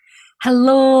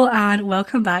Hello and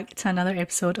welcome back to another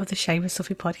episode of the Shine with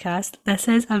Sophie podcast. This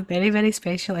is a very, very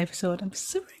special episode. I'm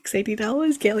super excited. I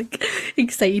always get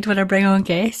excited when I bring on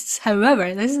guests.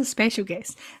 However, this is a special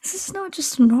guest. This is not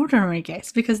just an ordinary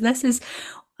guest because this is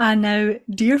a now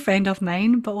dear friend of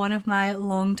mine, but one of my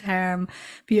long-term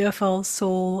beautiful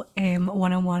soul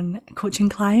one-on-one coaching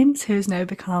clients who has now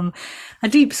become a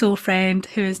deep soul friend,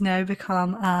 who has now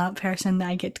become a person that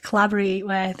I get to collaborate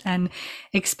with and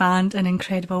expand in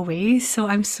incredible ways. So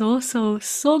I'm so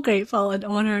grateful and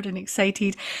honored and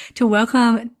excited to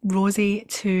welcome Rosie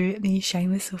to the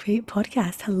Shine with Sophie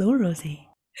podcast. Hello, Rosie.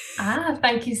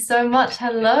 Thank you so much.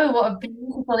 Hello, what a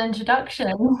beautiful introduction.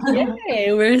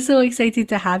 Yeah, we're so excited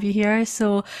to have you here.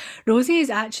 So, Rosie is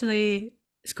actually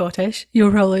Scottish. You'll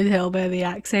probably tell by the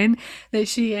accent that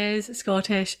she is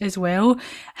Scottish as well.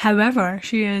 However,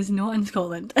 she is not in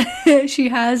Scotland. She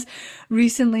has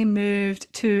recently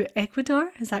moved to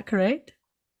Ecuador. Is that correct?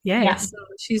 Yeah. Yes, so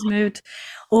she's moved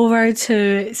over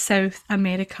to South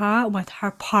America with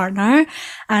her partner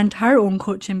and her own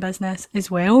coaching business as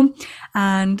well,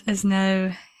 and is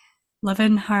now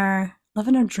living her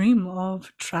dream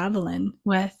of traveling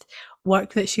with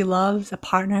work that she loves, a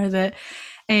partner that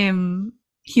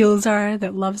heals her,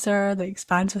 that loves her, that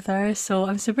expands with her. So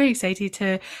I'm super excited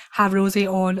to have Rosie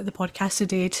on the podcast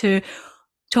today to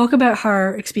talk about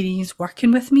her experience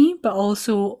working with me, but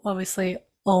also obviously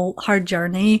all her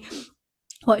journey,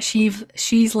 what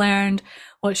she's learned,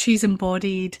 what she's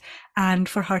embodied, and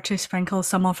for her to sprinkle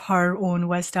some of her own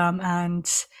wisdom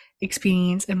and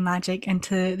experience and magic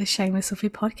into the Shine with Sophie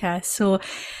podcast. So,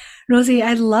 Rosie,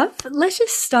 let's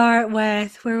just start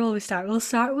with where will we start? We'll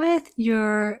start with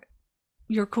your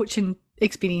coaching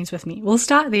experience with me. We'll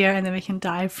start there and then we can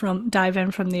dive in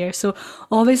from there. So,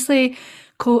 obviously,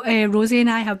 Rosie and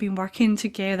I have been working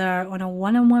together on a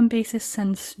one-on-one basis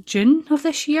since June of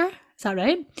this year. Is that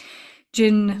right?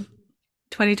 June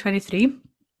 2023,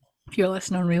 if you're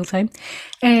listening on real time.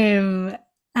 Um,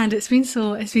 and it's been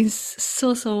so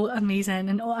amazing,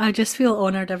 and I just feel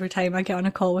honored every time I get on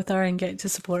a call with her and get to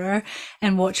support her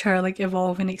and watch her like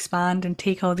evolve and expand and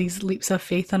take all these leaps of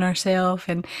faith on herself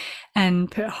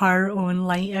and put her own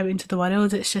light out into the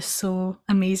world. It's just so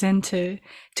amazing to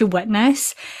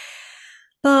witness.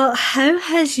 But how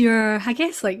has I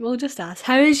guess, like, we'll just ask,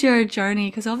 how is your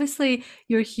journey? Because obviously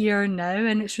you're here now,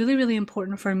 and it's really, really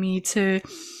important for me to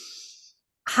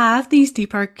have these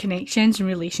deeper connections and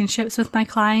relationships with my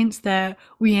clients that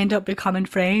we end up becoming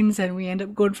friends and we end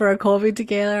up going for a coffee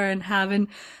together and having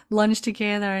lunch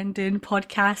together and doing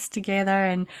podcasts together.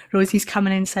 And Rosie's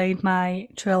coming inside my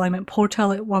True Alignment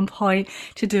portal at one point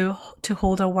to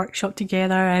hold a workshop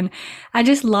together. And I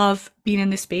just love being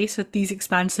in the space with these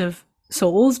expansive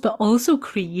souls, but also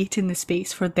creating the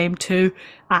space for them to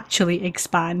actually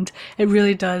expand. It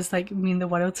really does like mean the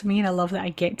world to me, and I love that I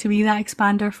get to be that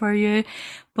expander for you.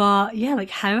 But yeah, like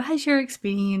how has your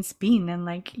experience been, and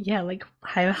like yeah, like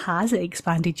how has it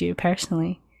expanded you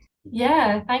personally?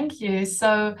 Yeah, thank you.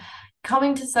 So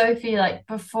coming to Sophie, like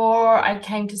before I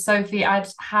came to Sophie, I'd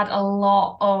had a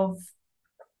lot of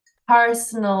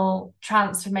personal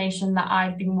transformation that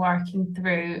I'd been working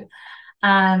through.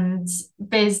 And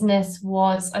business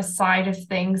was a side of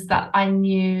things that I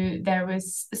knew there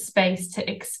was space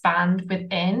to expand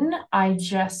within. I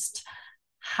just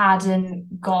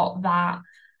hadn't got that.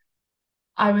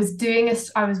 I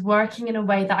was working in a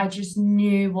way that I just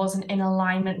knew wasn't in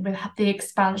alignment with the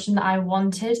expansion that I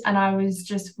wanted. And I was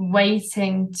just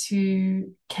waiting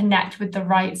to connect with the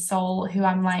right soul who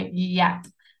I'm like, yep,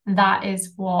 that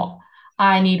is what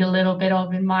I need a little bit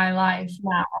of in my life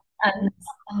now. And,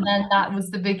 and then that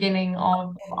was the beginning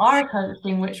of our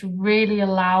coaching, which really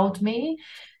allowed me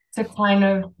to kind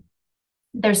of,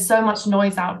 there's so much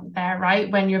noise out there,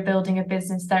 right? When you're building a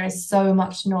business, there is so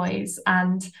much noise.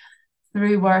 And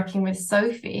through working with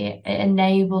Sophie, it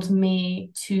enabled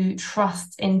me to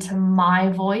trust into my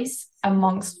voice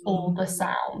amongst all the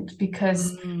sound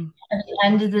because Mm, at the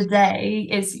end of the day,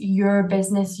 it's your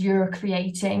business you're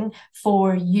creating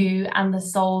for you and the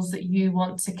souls that you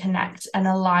want to connect and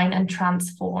align and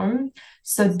transform.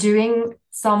 So, doing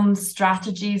some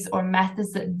strategies or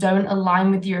methods that don't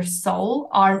align with your soul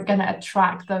aren't going to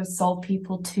attract those soul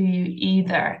people to you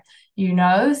either, you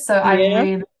know? So,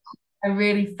 yeah. I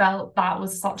really felt that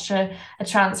was such a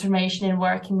transformation in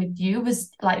working with you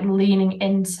was like leaning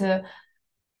into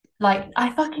like I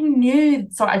fucking knew.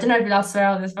 Sorry, I don't know if you're allowed to swear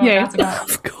on this Yeah, podcast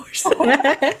about of course.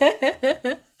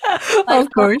 like Of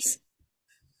course.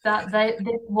 that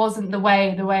this wasn't the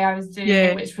way I was doing it,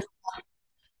 Yeah. which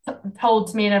was told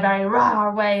to me in a very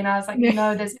rah way, and I was like, Yeah.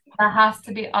 no, there has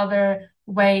to be other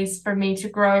ways for me to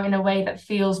grow in a way that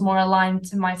feels more aligned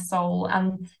to my soul,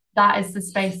 and that is the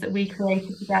space that we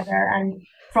created together. And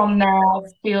from there, I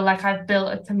feel like I've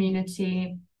built a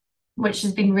community which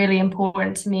has been really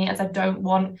important to me, as I don't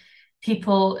want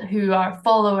people who are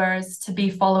followers to be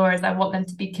followers. I want them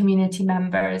to be community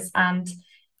members. And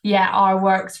yeah, our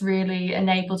work's really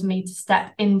enabled me to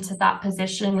step into that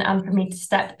position and for me to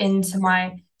step into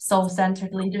my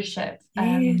soul-centered leadership.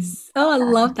 Yes. Oh, I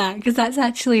love that because that's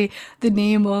actually the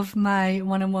name of my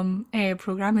one-on-one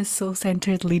program is Soul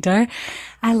Centered Leader.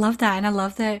 I love that, and I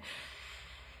love that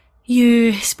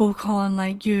you spoke on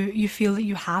like you feel that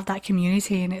you have that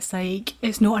community, and it's like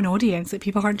it's not an audience, that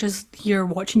people aren't just here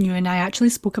watching you. And I actually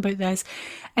spoke about this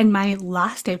in my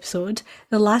last episode,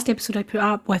 the last episode I put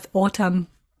up with Autumn,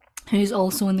 who's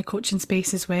also in the coaching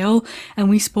space as well,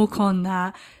 and we spoke on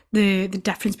that, the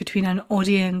difference between an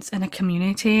audience and a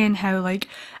community, and how like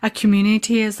a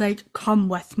community is like come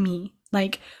with me,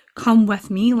 like come with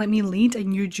me, let me lead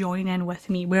and you join in with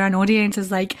me, where an audience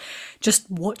is like just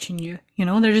watching you,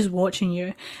 they're just watching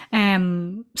you.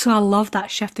 So I love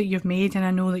that shift that you've made, and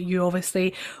I know that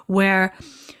were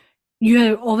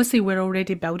you obviously were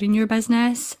already building your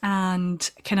business and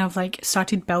kind of like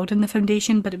started building the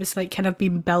foundation, but it was like kind of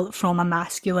being built from a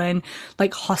masculine,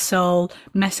 like hustle,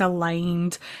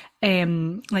 misaligned,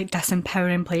 like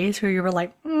disempowering place where you were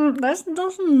like, this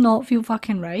does not feel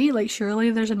fucking right. Like,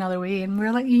 surely there's another way. And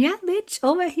we're like, yeah, bitch,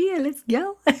 over here, let's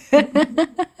go.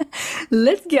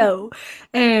 Let's go.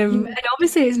 And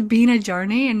obviously it's been a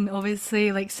journey, and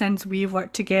obviously like since we've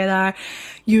worked together,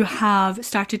 you have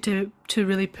started to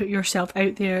really put yourself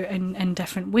out there in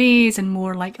different ways and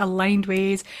more like aligned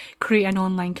ways, create an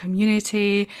online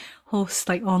community, host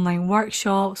like online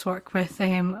workshops, work with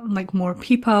like more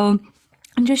people,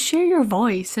 and just share your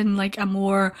voice in like a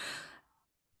more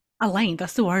aligned,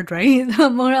 that's the word, right? A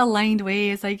more aligned way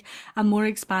is like a more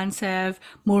expansive,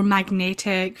 more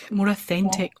magnetic, more Yeah.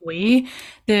 authentic way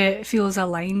that feels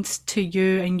aligned to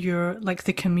you and your like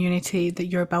the community that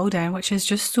you're building, which is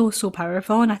just so, so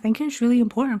powerful. And I think it's really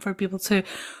important for people to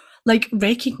like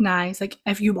recognize, like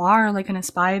if you are like an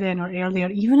aspiring or early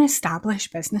or even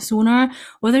established business owner,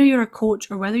 whether you're a coach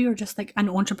or whether you're just like an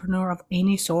entrepreneur of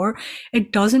any sort,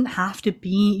 it doesn't have to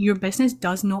be, your business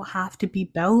does not have to be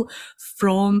built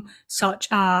from such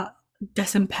a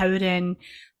disempowering,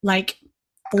 like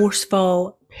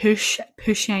forceful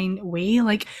pushing way.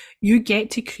 Like you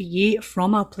get to create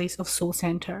from a place of soul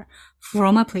center,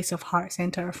 from a place of heart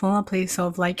center, from a place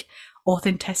of like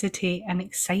authenticity and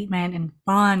excitement and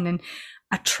fun and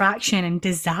attraction and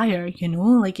desire,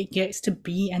 like it gets to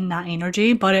be in that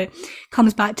energy. But it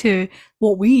comes back to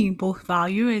what we both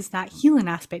value is that healing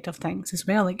aspect of things as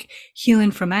well, like healing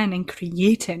from in and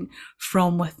creating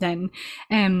from within.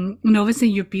 And obviously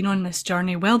you've been on this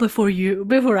journey well before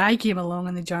I came along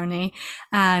on the journey,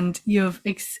 and you've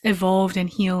evolved and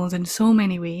healed in so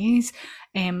many ways.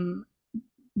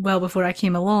 Well before I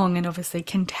came along, and obviously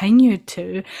continued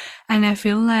to. And I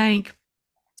feel like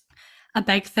a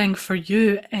big thing for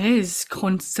you is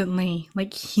constantly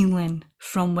like healing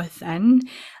from within,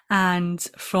 and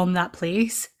from that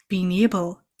place being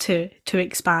able to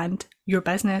expand your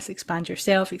business, expand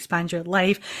yourself, expand your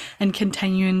life, and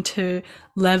continuing to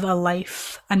live a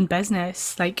life and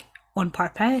business like on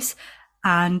purpose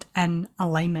and in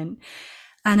alignment.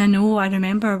 And I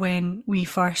remember when we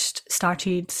first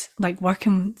started like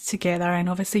working together, and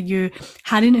obviously you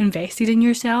hadn't invested in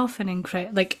yourself and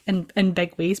in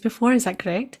big ways before, is that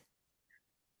correct?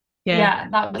 Yeah. Yeah,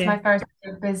 that was Yeah. my first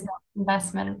big business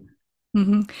investment.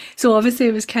 So obviously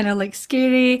it was kind of like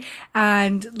scary,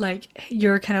 and like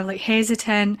you're kind of like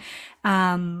hesitant,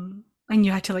 and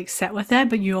you had to like sit with it,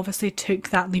 but you obviously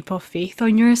took that leap of faith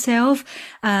on yourself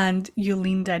and you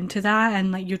leaned into that,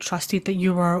 and like you trusted that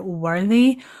you were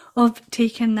worthy of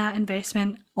taking that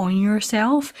investment on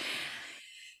yourself.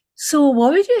 So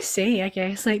what would you say, I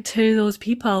guess, like to those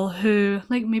people who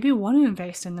like maybe want to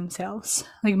invest in themselves,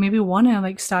 like maybe want to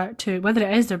like start to, whether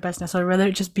it is their business or whether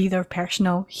it just be their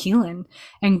personal healing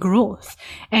and growth,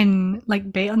 and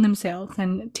like bet on themselves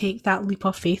and take that leap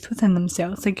of faith within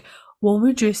themselves, like what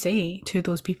would you say to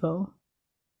those people?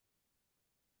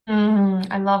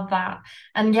 I love that.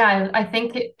 And yeah, I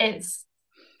think it's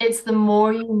the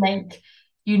more you make,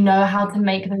 you know how to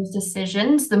make those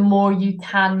decisions, the more you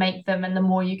can make them and the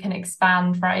more you can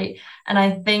expand, right? And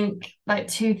I think like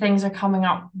two things are coming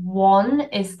up. One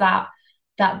is that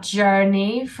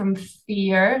journey from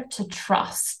fear to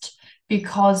trust,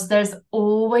 because there's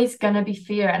always going to be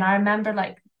fear. And I remember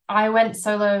like I went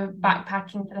solo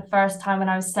backpacking for the first time when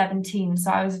I was 17.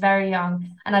 So I was very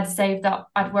young and I'd saved up,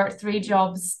 I'd worked three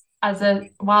jobs as a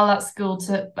while at school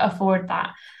to afford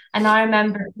that. And I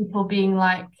remember people being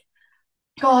like,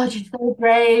 God, you're so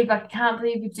brave. Like, I can't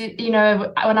believe you did. You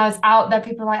know, when I was out there,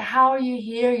 people were like, how are you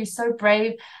here? You're so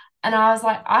brave. And I was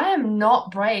like, I am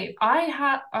not brave.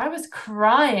 I was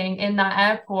crying in that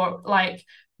airport, like,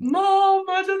 Mom,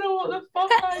 I don't know what the fuck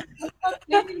I did.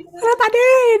 What am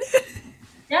I doing?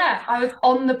 Yeah, I was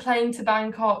on the plane to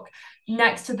Bangkok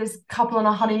next to this couple on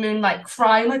a honeymoon, like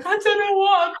crying, like, I don't know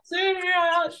what I'm doing here.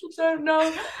 I actually don't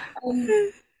know.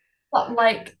 But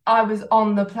like I was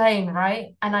on the plane,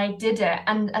 right? And I did it.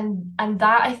 And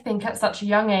that I think at such a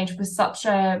young age was such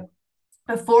a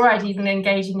before I'd even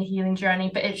engaged in the healing journey,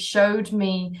 but it showed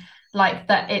me like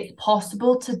that it's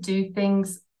possible to do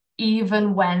things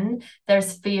even when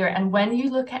there's fear. And when you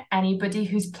look at anybody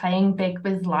who's playing big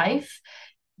with life,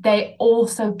 they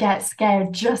also get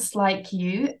scared just like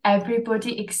you.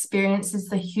 Everybody experiences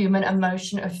the human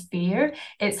emotion of fear.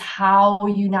 It's how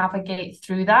you navigate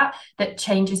through that that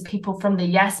changes people from the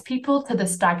yes people to the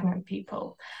stagnant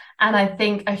people. And I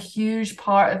think a huge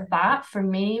part of that for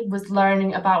me was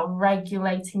learning about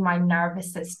regulating my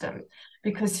nervous system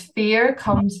because fear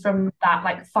comes from that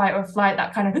like fight or flight,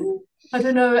 that kind of I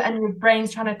don't know, and your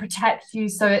brain's trying to protect you.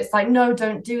 So it's like, no,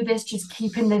 don't do this. Just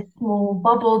keep in this small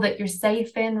bubble that you're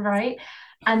safe in, right?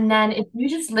 And then if you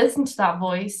just listen to that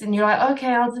voice and you're like,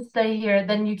 okay, I'll just stay here,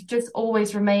 then you just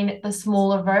always remain the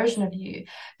smaller version of you.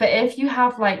 But if you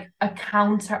have like a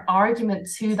counter argument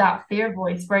to that fear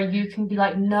voice where you can be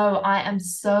like, no, I am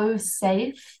so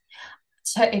safe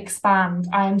to expand.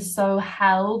 I am so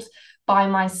held by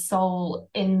my soul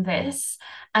in this.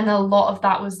 And a lot of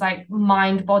that was like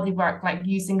mind body work, like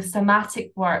using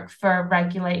somatic work for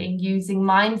regulating, using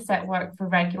mindset work for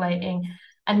regulating.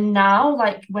 And now,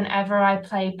 like, whenever I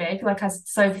play big, like as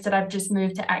Sophie said, I've just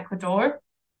moved to Ecuador.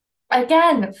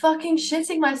 Again, fucking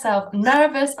shitting myself,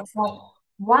 nervous. I'm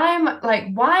why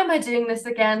am I doing this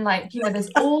again? Like,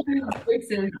 there's all these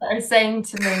voices that are saying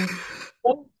to me,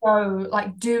 don't go,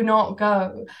 like, do not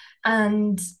go.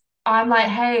 And I'm like,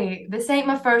 hey, this ain't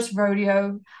my first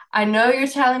rodeo. I know you're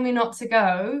telling me not to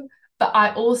go, but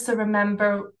I also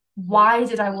remember why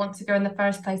did I want to go in the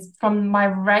first place? From my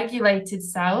regulated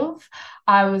self,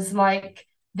 I was like,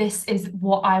 this is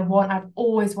what I want. I've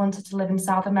always wanted to live in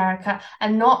South America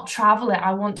and not travel it.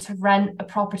 I want to rent a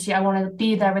property. I want to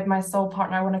be there with my soul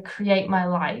partner. I want to create my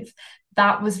life.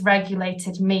 That was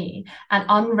regulated me. And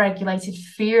unregulated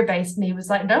fear-based me was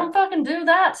like, don't fucking do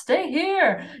that. Stay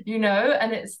here,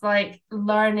 And it's like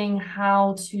learning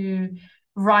how to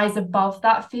rise above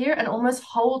that fear and almost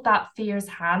hold that fear's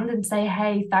hand and say,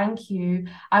 hey, thank you.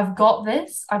 I've got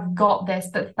this,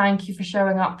 but thank you for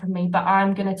showing up for me, but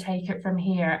I'm going to take it from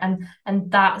here. And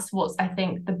that's what's, I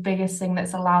think, the biggest thing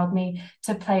that's allowed me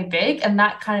to play big. And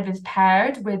that kind of is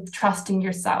paired with trusting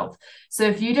yourself. So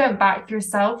if you don't back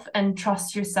yourself and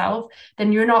trust yourself,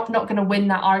 then you're not going to win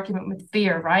that argument with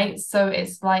fear, right? So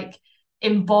it's like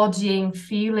embodying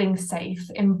feeling safe,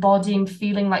 embodying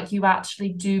feeling like you actually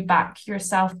do back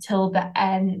yourself till the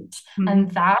end. Mm.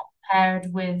 And that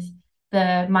paired with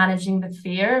the managing the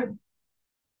fear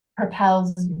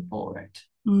propels you forward.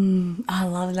 I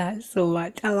love that so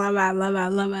much. I love it. I love it. I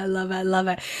love it. I love it. I love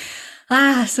it.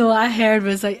 Ah, so what I heard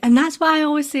was like, and that's why I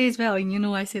always say as well, and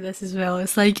I say this as well.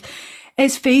 It's like,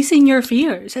 it's facing your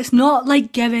fears. It's not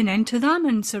like giving into them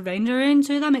and surrendering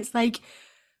to them. It's like,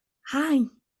 hi,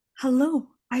 hello,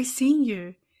 I see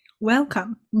you.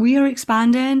 Welcome. We are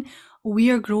expanding, we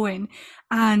are growing.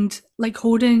 And like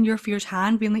holding your fear's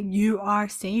hand, being like, you are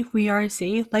safe, we are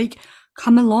safe. Like,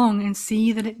 come along and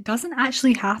see that it doesn't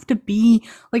actually have to be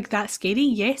like that scary.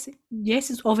 Yes,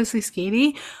 yes, it's obviously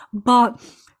scary, but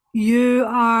you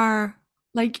are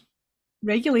like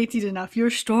regulated enough,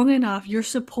 you're strong enough, you're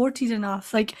supported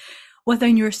enough, like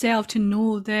within yourself to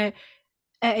know that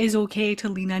it is okay to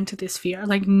lean into this fear.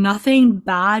 Like nothing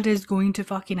bad is going to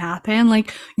fucking happen.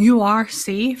 Like you are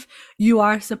safe, you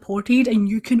are supported, and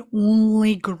you can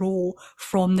only grow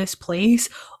from this place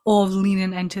of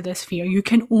leaning into this fear. You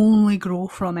can only grow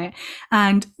from it.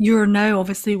 And you're now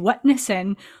obviously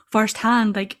witnessing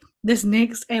firsthand like this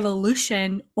next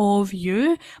evolution of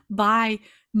you by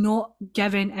not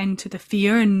giving into the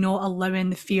fear and not allowing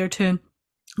the fear to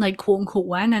like quote unquote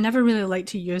win. I never really like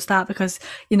to use that because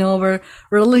we're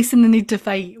releasing the need to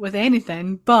fight with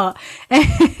anything, but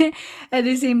at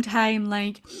the same time,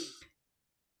 like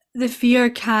the fear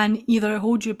can either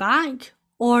hold you back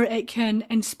or it can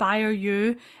inspire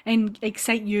you and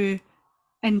excite you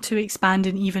into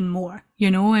expanding even more,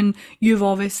 and you've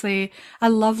obviously, I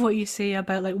love what you say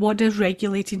about like what does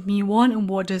regulated me want and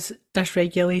what does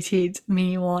dysregulated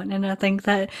me want. And I think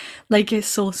that like it's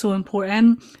so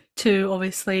important to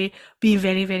obviously be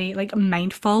very, very like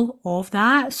mindful of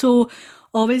that. So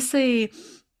obviously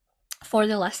for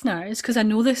the listeners, because I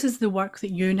know this is the work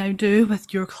that you now do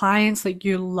with your clients, like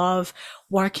you love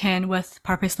working with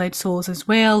purpose-led souls as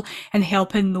well and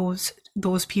helping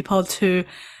those people to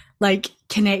like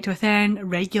connect within,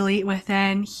 regulate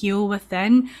within, heal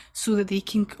within, so that they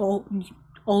can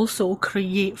also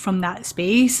create from that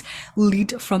space,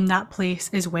 lead from that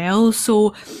place as well.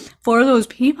 So for those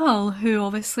people who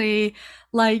obviously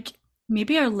like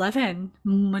maybe are living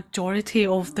majority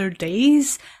of their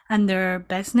days and their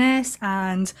business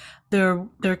and their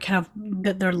kind of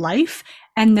their life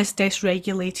in this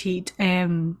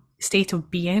dysregulated state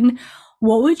of being,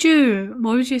 what would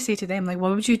you say to them? Like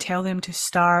what would you tell them to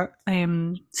start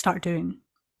doing?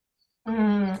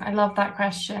 I love that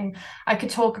question. I could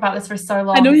talk about this for so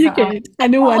I know long, so you could. I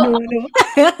know, I know, I'll,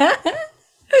 I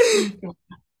know.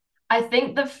 I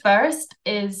think the first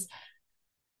is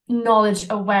knowledge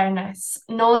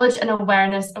and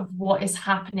awareness of what is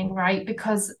happening, right?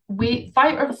 Because we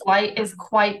fight or flight is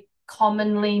quite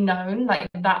commonly known, like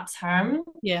that term,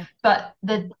 Yeah. but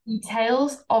the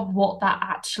details of what that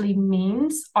actually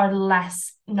means are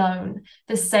less known.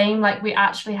 The same, like we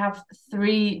actually have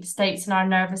three states in our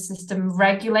nervous system: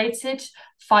 regulated,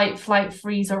 fight, flight,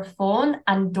 freeze, or fawn,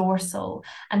 and dorsal.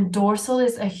 And dorsal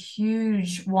is a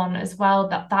huge one as well.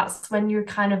 That's when you're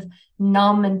kind of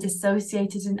numb and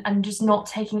dissociated and just not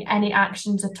taking any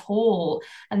actions at all.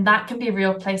 And that can be a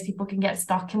real place people can get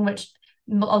stuck in, which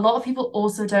a lot of people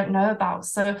also don't know about.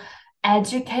 So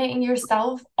educating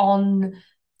yourself on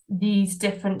these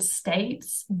different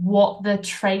states, what the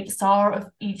traits are of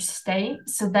each state,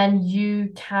 so then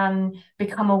you can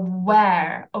become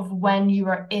aware of when you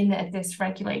are in a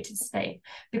dysregulated state.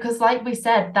 Because, like we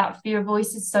said, that fear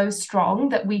voice is so strong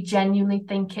that we genuinely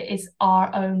think it is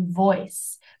our own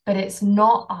voice. But it's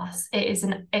not us.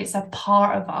 It's a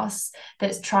part of us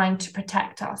that's trying to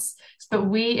protect us. But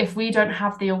if we don't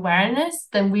have the awareness,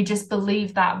 then we just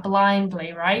believe that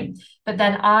blindly, right? But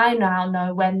then I now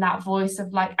know when that voice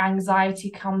of like anxiety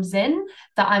comes in,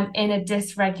 that I'm in a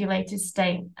dysregulated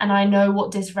state. And I know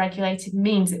what dysregulated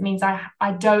means. It means I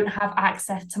don't have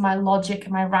access to my logic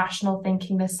and my rational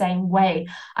thinking the same way.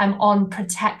 I'm on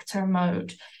protector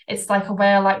mode. It's like a way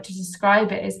I like to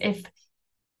describe it is if,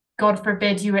 God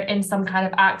forbid, you were in some kind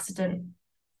of accident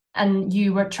and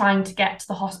you were trying to get to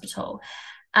the hospital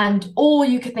and all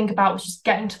you could think about was just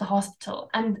getting to the hospital,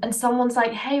 and someone's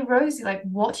like, hey Rosie, like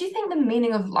what do you think the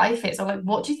meaning of life is, or like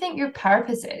what do you think your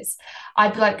purpose is?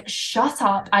 I'd be like, shut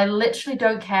up, I literally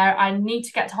don't care, I need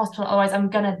to get to hospital, otherwise I'm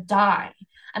gonna die.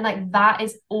 And like that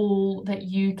is all that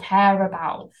you care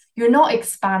about. You're not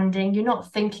expanding, you're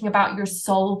not thinking about your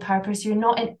soul purpose, you're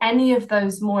not in any of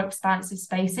those more expansive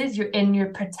spaces, you're in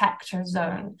your protector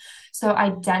zone. So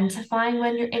identifying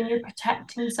when you're in your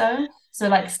protecting zone, so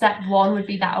like step one would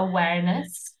be that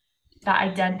awareness, that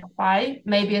identify.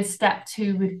 Maybe a step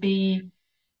two would be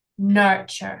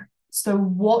nurture. So,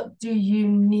 what do you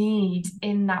need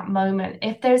in that moment?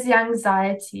 If there's the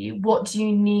anxiety, what do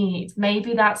you need?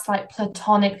 Maybe that's like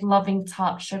platonic loving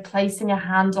touch, or placing a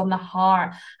hand on the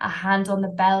heart, a hand on the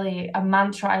belly. A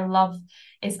mantra I love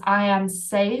is I am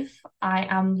safe, I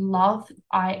am loved,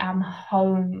 I am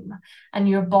home. And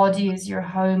your body is your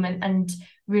home. And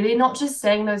really not just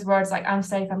saying those words like I'm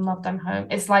safe, I'm loved, I'm home.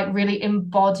 It's like really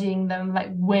embodying them like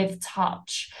with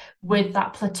touch, with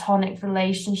that platonic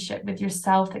relationship with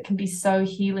yourself that can be so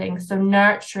healing, so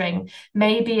nurturing.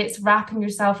 Maybe it's wrapping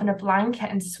yourself in a blanket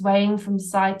and swaying from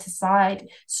side to side,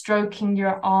 stroking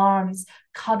your arms,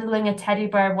 cuddling a teddy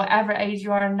bear, whatever age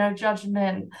you are, no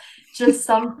judgment. Just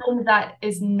something that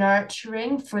is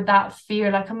nurturing for that fear.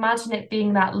 Like imagine it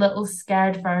being that little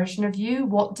scared version of you.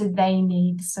 What do they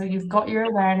need? So you've got your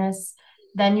awareness,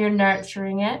 then you're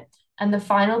nurturing it. And the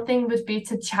final thing would be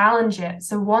to challenge it.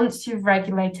 So once you've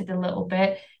regulated a little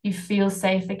bit, you feel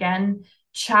safe again,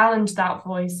 challenge that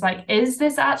voice. Like, is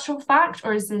this actual fact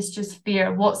or is this just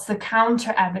fear? What's the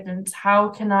counter evidence? How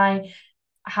can I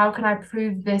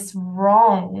prove this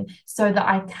wrong so that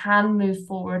I can move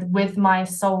forward with my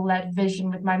soul-led vision,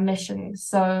 with my mission?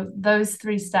 So those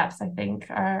three steps, I think,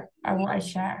 are what I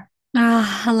share.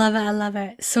 Ah, I love it. I love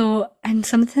it. So, and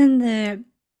something that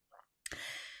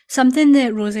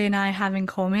Rosie and I have in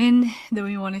common that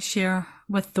we want to share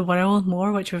with the world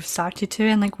more, which we've started to,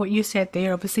 and like what you said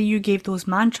there, obviously you gave those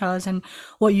mantras, and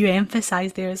what you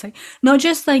emphasized there is like not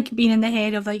just like being in the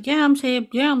head of like, yeah, I'm safe,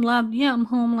 yeah, I'm loved, yeah, I'm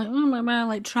home, like, blah, blah,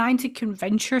 like trying to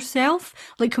convince yourself,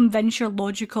 like convince your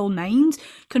logical mind,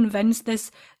 convince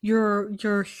this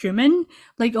you're human,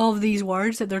 like all of these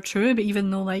words that they're true, but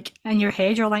even though like in your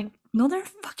head you're like, no, they're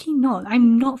fucking not.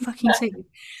 I'm not fucking safe.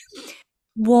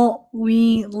 What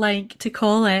we like to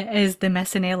call it is the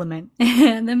missing element.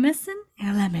 The missing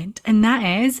element. And that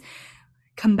is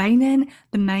combining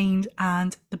the mind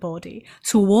and the body.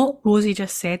 So what Rosie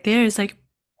just said there is like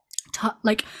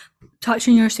like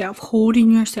touching yourself,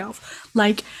 holding yourself,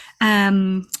 like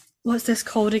what's this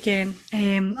called again?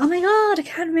 Oh my god, I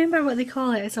can't remember what they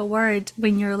call it. It's a word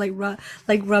when you're like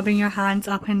like rubbing your hands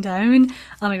up and down.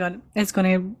 Oh my god, it's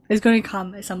gonna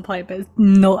come at some point, but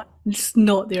it's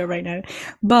not there right now.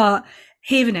 But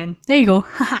havening, there you go.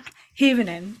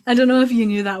 Havening. I don't know if you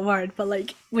knew that word, but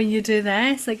like when you do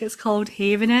this, like it's called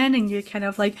havening, and you kind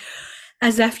of like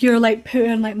as if you're like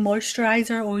putting like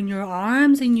moisturizer on your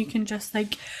arms, and you can just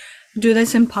like do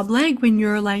this in public when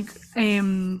you're like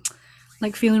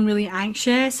feeling really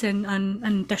anxious and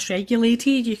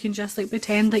dysregulated. You can just like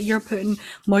pretend that you're putting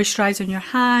moisturizer on your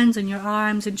hands and your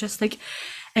arms and just like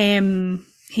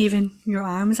having your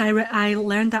arms. I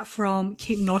learned that from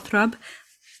Kate Northrup,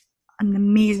 an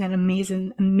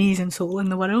amazing soul in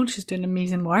the world. She's doing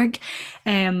amazing work.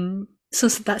 So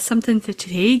that's something to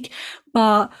take.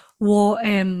 But what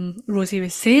Rosie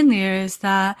was saying there is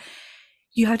that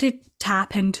you have to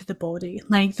tap into the body.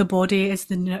 Like the body is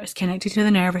it's connected to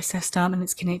the nervous system and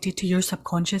it's connected to your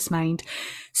subconscious mind.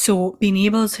 So being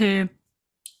able to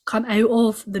come out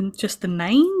of just the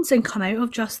minds and come out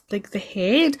of just like the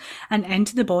head and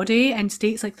into the body and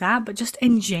states like that, but just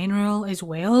in general as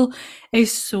well,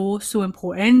 is so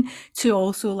important to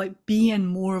also like be in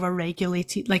more of a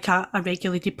regulated, like a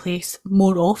regulated place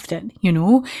more often,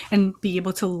 and be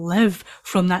able to live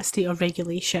from that state of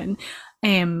regulation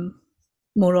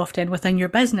more often within your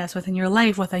business, within your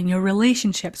life, within your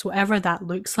relationships, whatever that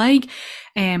looks like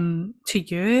to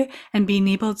you, and being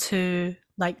able to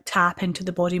like tap into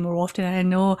the body more often. And I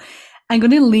know I'm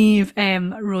going to leave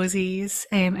Rosie's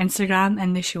Instagram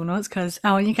in the show notes because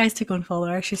I want you guys to go and follow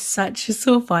her. She's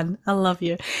so fun. I love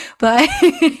you. But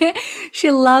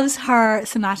she loves her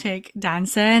somatic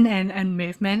dancing and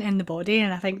movement in the body.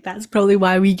 And I think that's probably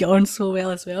why we get on so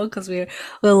well as well, because we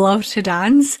love to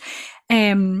dance.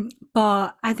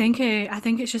 But I think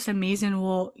it's just amazing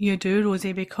what you do,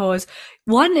 Rosie, because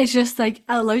one is just like it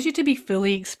allows you to be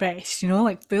fully expressed,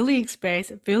 like fully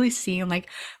expressed, fully seen, like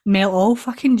melt all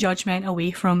fucking judgment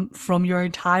away from your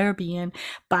entire being.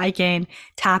 But again,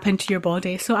 tap into your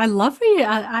body. So I love for you.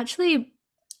 Actually,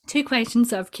 two questions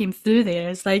that have came through there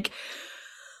is like,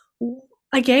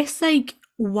 I guess like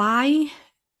why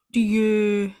do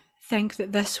you think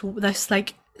that this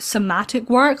like somatic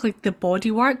work, like the body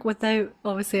work, without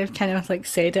obviously I've kind of like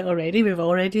said it already, we've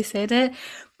already said it,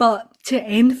 but to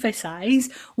emphasize,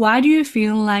 why do you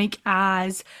feel like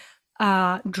as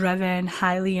a driven,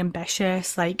 highly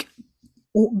ambitious, like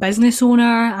business owner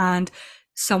and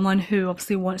someone who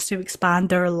obviously wants to expand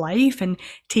their life and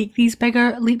take these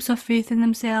bigger leaps of faith in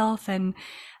themselves and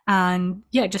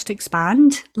yeah, just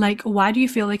expand. Like, why do you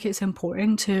feel like it's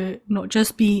important to not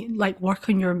just be like work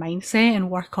on your mindset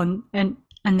and work on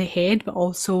in the head, but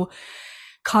also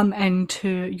come into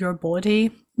your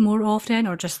body more often,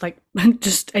 or just like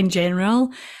just in general?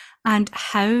 And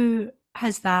how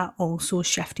has that also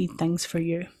shifted things for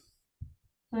you?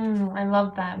 I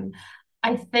love them.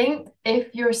 I think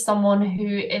if you're someone who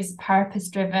is purpose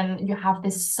driven, you have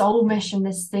this soul mission,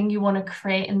 this thing you want to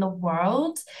create in the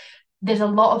world, there's a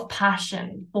lot of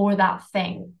passion for that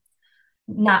thing.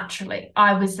 Naturally,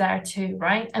 I was there too,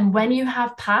 right? And when you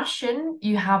have passion,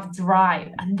 you have drive.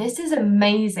 And this is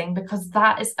amazing because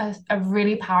that is a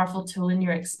really powerful tool in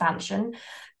your expansion.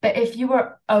 But if you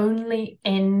are only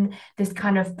in this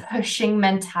kind of pushing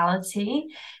mentality,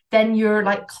 then you're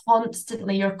like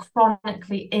constantly, you're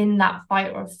chronically in that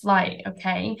fight or flight,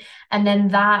 okay? And then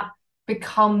that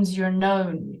becomes your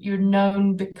known. Your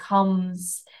known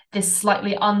becomes this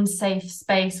slightly unsafe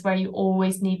space where you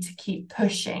always need to keep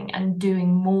pushing and doing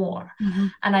more. Mm-hmm.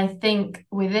 And I think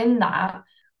within that,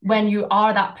 when you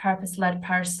are that purpose-led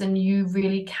person, you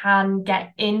really can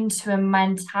get into a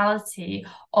mentality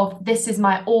of this is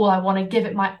my all, I want to give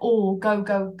it my all, go,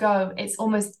 go, go. It's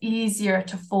almost easier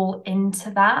to fall into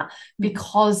that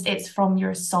because it's from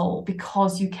your soul,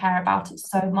 because you care about it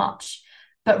so much.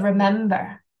 But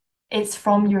remember, it's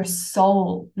from your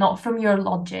soul, not from your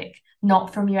logic,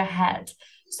 not from your head.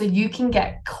 So you can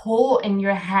get caught in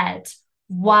your head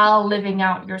while living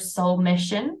out your soul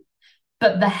mission.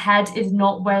 But the head is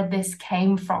not where this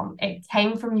came from. It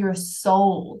came from your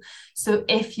soul. So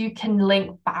if you can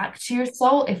link back to your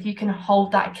soul, if you can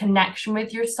hold that connection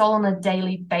with your soul on a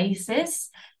daily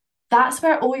basis, that's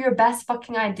where all your best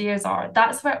fucking ideas are.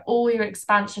 That's where all your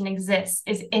expansion exists,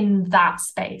 is in that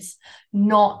space,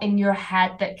 not in your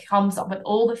head that comes up with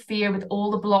all the fear, with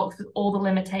all the blocks, with all the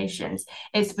limitations.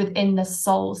 It's within the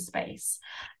soul space.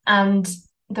 And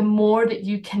the more that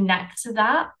you connect to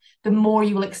that, the more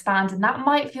you will expand. And that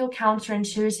might feel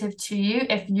counterintuitive to you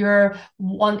if you're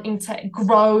wanting to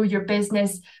grow your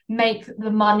business, make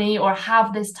the money, or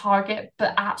have this target.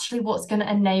 But actually, what's going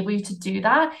to enable you to do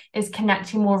that is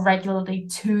connecting more regularly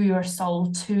to your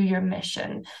soul, to your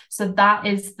mission. So that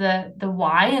is the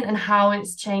why, and how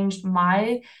it's changed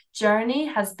my journey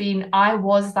has been. I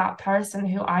was that person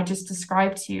who I just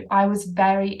described to you. I was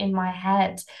very in my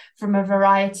head from a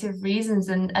variety of reasons,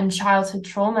 and childhood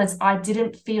traumas. I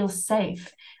didn't feel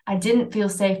safe. I didn't feel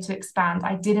safe to expand.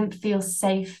 I didn't feel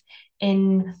safe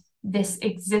in this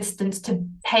existence to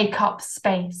take up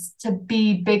space, to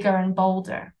be bigger and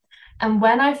bolder. And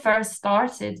when I first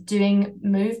started doing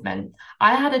movement,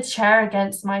 I had a chair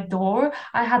against my door.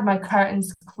 I had my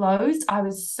curtains closed. I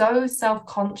was so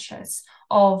self-conscious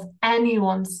of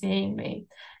anyone seeing me.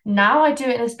 Now I do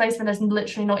it in a space where there's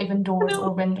literally not even doors No,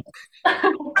 or windows.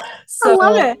 I love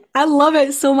So it. I love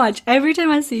it so much. Every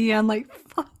time I see you, I'm like,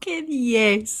 fucking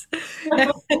yes.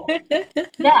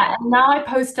 yeah, and now I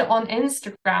post it on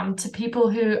Instagram to people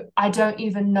who I don't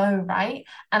even know, right?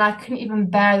 And I couldn't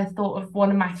even bear the thought of one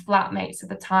of my flatmates at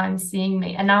the time seeing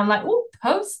me. And now I'm like, oh,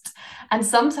 post. And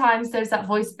sometimes there's that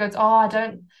voice that goes, oh, I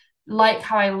don't like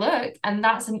how I look. And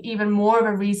that's an even more of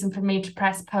a reason for me to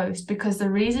press post, because the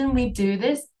reason we do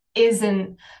this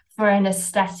isn't for an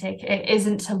aesthetic. It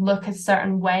isn't to look a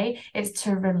certain way. It's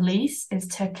to release, it's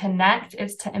to connect,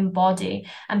 it's to embody.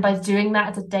 And by doing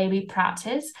that as a daily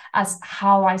practice, as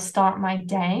how I start my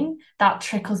day, that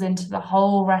trickles into the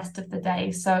whole rest of the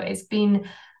day. So it's been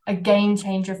a game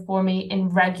changer for me in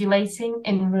regulating,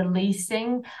 in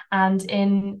releasing, and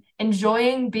in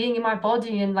enjoying being in my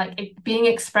body, and like being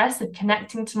expressive,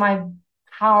 connecting to my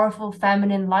powerful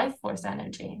feminine life force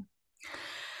energy.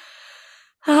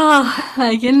 Oh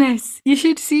my goodness. You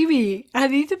should see me. I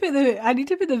need to put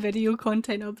the video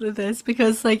content up with this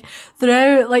because like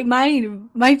throughout like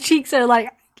my cheeks are like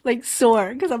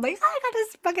sore because I'm like, oh my god, this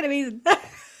is fucking amazing.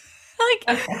 Like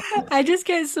I just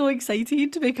get so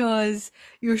excited because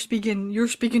you're speaking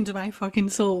to my fucking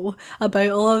soul about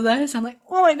all of this. I'm like,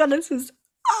 oh my god, this is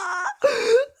ah!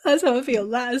 That's how I feel.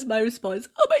 That is my response.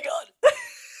 Oh my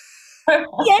god.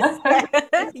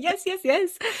 Yes. Yes, yes,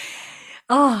 yes.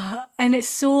 Oh, and it's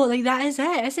so like that is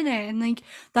it, isn't it? And like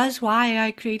that's why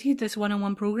I created this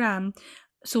one-on-one program,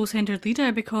 Soul Centered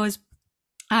Leader, because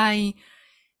I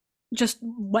just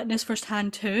witnessed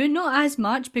firsthand too. Not as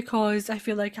much because I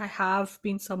feel like I have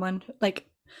been someone like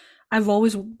I've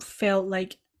always felt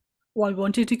like what I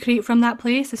wanted to create from that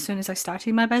place as soon as I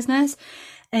started my business.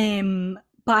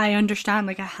 But I understand,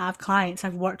 like, I have clients,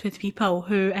 I've worked with people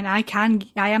who, and I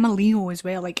am a Leo as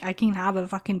well, like, I can have a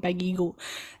fucking big ego.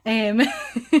 Um,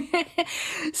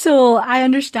 so I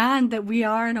understand that we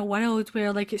are in a world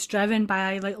where, like, it's driven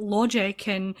by, like, logic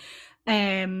and,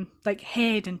 like,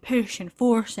 head and push and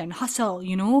force and hustle,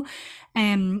 you know?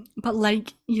 But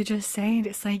like you just said,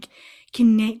 it's like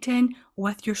connecting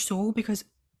with your soul because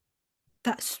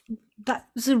that's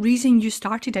that's the reason you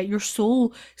started it. Your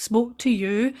soul spoke to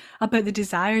you about the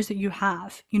desires that you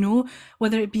have, you know,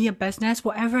 whether it be a business,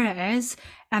 whatever it is.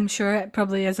 I'm sure it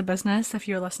probably is a business if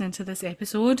you're listening to this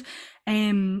episode.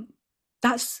 Um,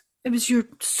 that's it was your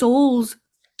soul's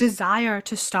desire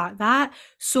to start that.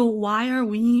 So why are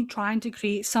we trying to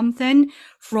create something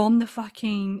from the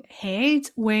fucking head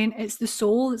when it's the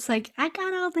soul? It's like, I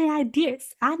got all the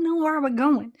ideas. I know where we're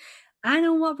going. I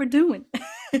know what we're doing.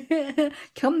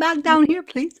 Come back down here,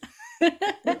 please.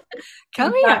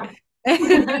 Come here.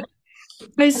 Exactly.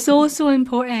 It's so, so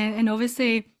important. And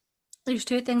obviously, there's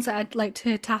two things that I'd like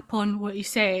to tap on what you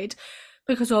said,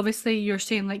 because obviously you're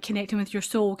saying like connecting with your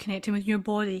soul, connecting with your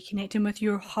body, connecting with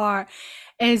your heart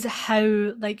is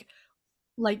how like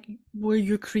where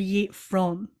you create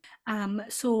from.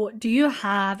 So do you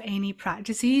have any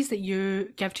practices that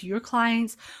you give to your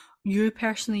clients, you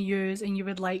personally use, and you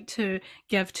would like to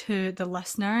give to the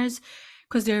listeners?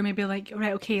 Because they're maybe like,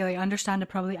 right, okay, like I understand I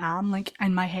probably am like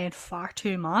in my head far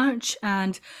too much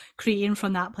and creating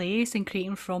from that place and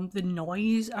creating from the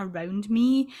noise around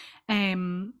me.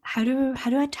 How do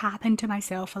I tap into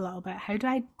myself a little bit? How do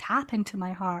I tap into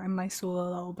my heart and my soul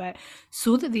a little bit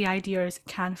so that the ideas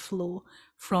can flow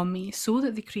from me, so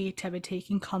that the creativity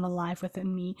can come alive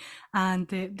within me and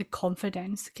the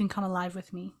confidence can come alive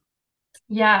with me?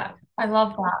 Yeah, I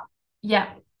love that.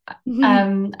 Yeah.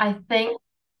 Mhm. I think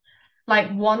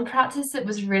like one practice that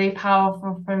was really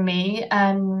powerful for me,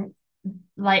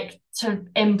 like to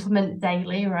implement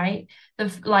daily, right?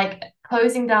 Like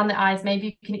closing down the eyes, maybe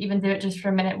you can even do it just for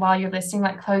a minute while you're listening,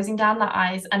 like closing down the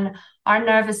eyes, and our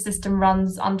nervous system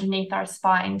runs underneath our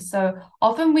spine. So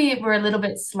often we're a little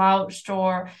bit slouched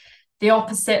or the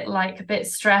opposite, like a bit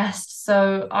stressed.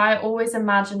 So I always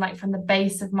imagine like from the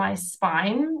base of my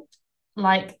spine,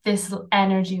 like this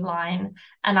energy line,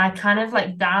 and I kind of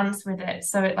like dance with it.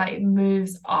 So it like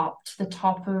moves up to the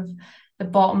top of the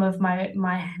bottom of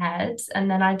my head. And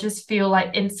then I just feel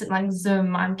like instant like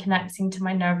zoom, I'm connecting to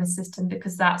my nervous system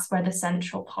because that's where the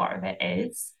central part of it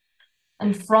is.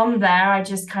 And from there, I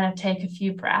just kind of take a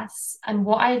few breaths. And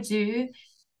what I do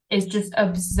is just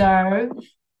observe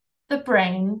the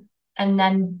brain and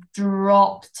then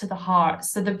drop to the heart.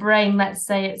 So the brain, let's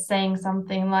say it's saying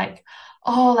something like,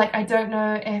 oh, like I don't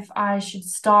know if I should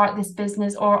start this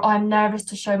business, or oh, I'm nervous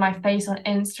to show my face on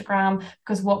Instagram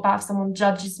because what about if someone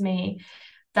judges me?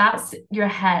 That's your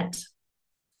head.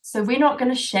 So we're not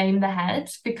going to shame the head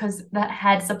because that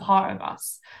head's a part of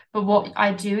us. But what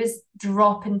I do is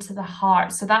drop into the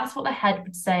heart. So that's what the head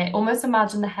would say. Almost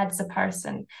imagine the head's a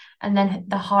person and then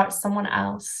the heart's someone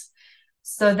else.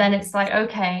 So then it's like,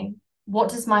 okay, what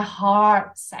does my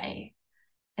heart say?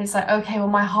 And it's like, okay, well,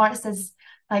 my heart says,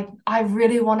 like, I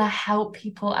really want to help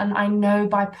people. And I know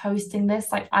by posting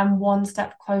this, like, I'm one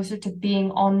step closer to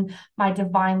being on my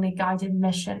divinely guided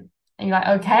mission. And you're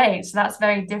like, okay, so that's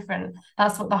very different.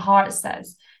 That's what the heart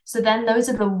says. So then those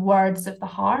are the words of the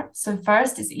heart. So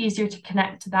first, it's easier to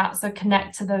connect to that. So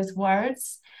connect to those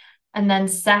words. And then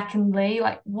secondly,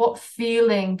 like what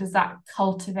feeling does that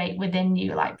cultivate within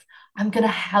you? Like, I'm gonna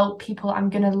help people, I'm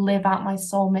gonna live out my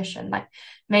soul mission. Like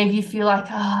maybe you feel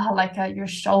like your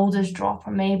shoulders drop,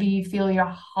 or maybe you feel your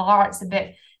heart's a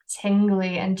bit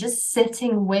tingly, and just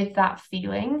sitting with that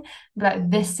feeling, like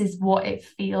this is what it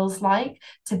feels like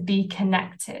to be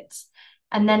connected.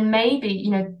 And then maybe,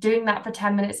 doing that for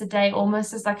 10 minutes a day,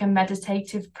 almost as like a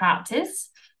meditative practice.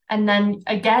 And then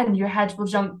again, your head will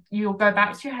jump, you'll go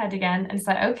back to your head again. And it's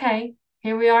like, okay,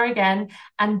 here we are again.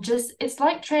 And just, it's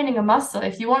like training a muscle.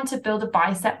 If you want to build a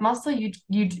bicep muscle, you'd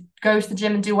go to the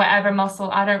gym and do whatever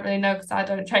muscle. I don't really know because I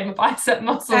don't train my bicep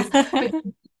muscles, but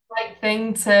right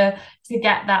thing to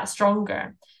get that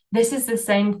stronger. This is the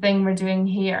same thing we're doing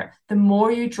here. The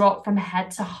more you drop from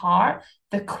head to heart,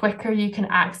 the quicker you can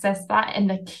access that in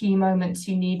the key moments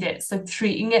you need it. So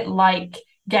treating it like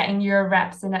getting your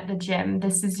reps in at the gym.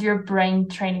 This is your brain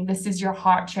training. This is your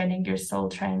heart training, your soul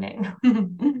training.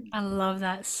 I love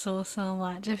that so, so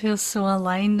much. It feels so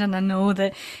aligned, and I know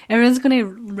that everyone's going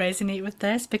to resonate with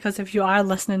this because if you are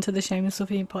listening to the Shine with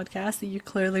Sophie podcast, that you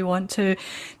clearly want to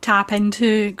tap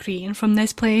into creating from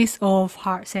this place of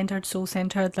heart centered, soul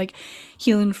centered, like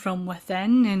healing from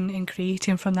within and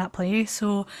creating from that place.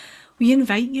 So we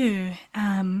invite you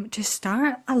to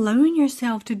start allowing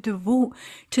yourself to devote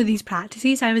to these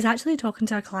practices. I was actually talking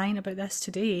to a client about this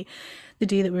today, the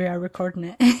day that we are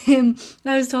recording it.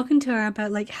 I was talking to her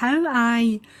about like how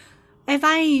if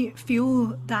I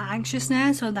feel that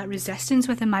anxiousness or that resistance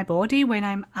within my body when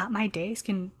I'm at my desk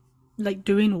and like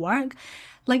doing work,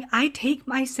 like I take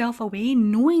myself away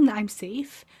knowing that I'm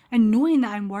safe and knowing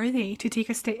that I'm worthy to take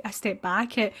a step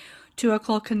back at 2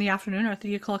 o'clock in the afternoon or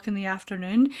 3 o'clock in the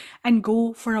afternoon and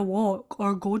go for a walk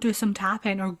or go do some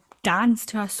tapping or dance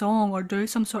to a song or do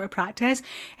some sort of practice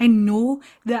and know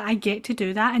that I get to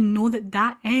do that and know that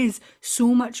that is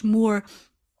so much more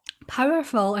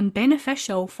powerful and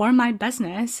beneficial for my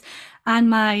business and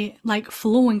my like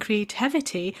flow and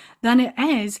creativity than it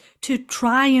is to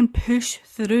try and push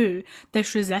through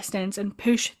this resistance and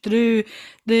push through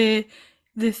the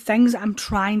things that I'm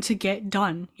trying to get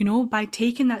done, by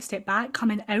taking that step back,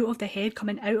 coming out of the head,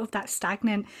 coming out of that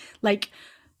stagnant like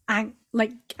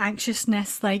like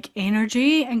anxiousness like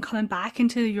energy and coming back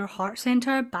into your heart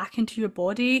center, back into your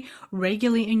body,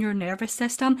 regulating your nervous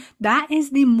system. That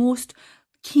is the most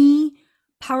key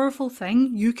powerful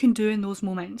thing you can do in those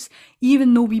moments,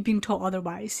 even though we've been taught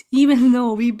otherwise, even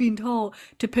though we've been taught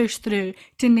to push through,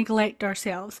 to neglect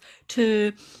ourselves,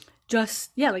 to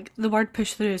just like the word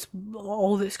push through is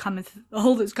all that's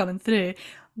coming through.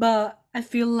 But I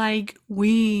feel like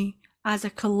we as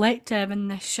a collective in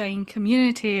this Shine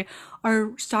community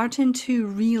are starting to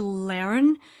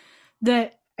relearn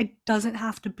that it doesn't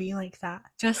have to be like that.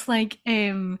 Just like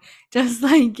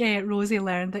Rosie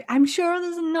learned that I'm sure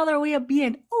there's another way of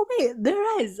being. Oh wait,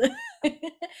 there is.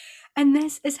 And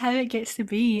this is how it gets to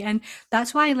be. And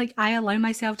that's why like I allow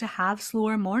myself to have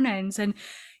slower mornings. And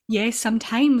yes,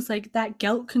 sometimes like that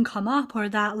guilt can come up or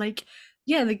that like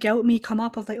yeah, the guilt may come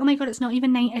up of like, oh my god, it's not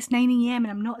even 9, it's 9 a.m.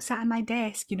 and I'm not sat at my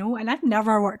desk, and I've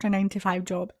never worked a 9 to 5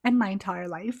 job in my entire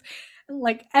life,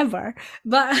 like ever.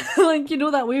 But like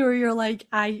that way where you're like,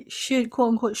 I should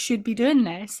quote unquote should be doing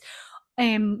this,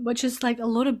 which is like a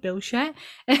lot of bullshit.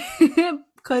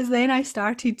 Because then what I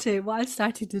started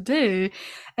to do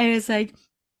is like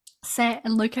sit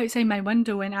and look outside my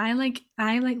window, and I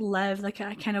live like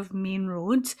a kind of main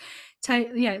road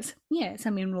type. It's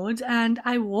a main road, and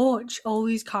I watch all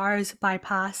these cars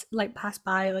pass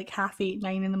by like 8:30,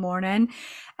 9 in the morning,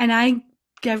 and I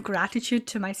give gratitude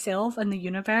to myself and the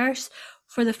universe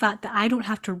for the fact that I don't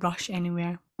have to rush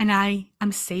anywhere, and I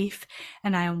am safe,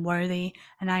 and I am worthy,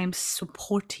 and I am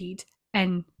supported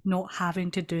in not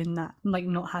having to do that, like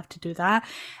not have to do that,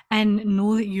 and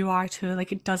know that you are too.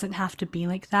 Like, it doesn't have to be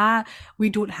like that. We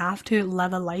don't have to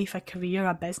live a life, a career,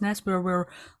 a business where we're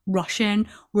rushing,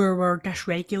 where we're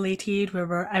dysregulated, where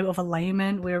we're out of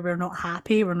alignment, where we're not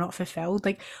happy, we're not fulfilled.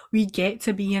 Like, we get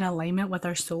to be in alignment with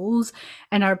our souls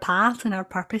and our path and our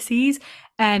purposes,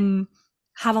 and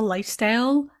have a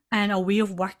lifestyle and a way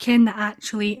of working that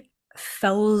actually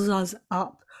fills us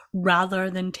up rather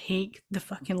than take the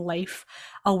fucking life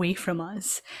away from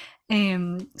us.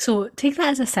 So take that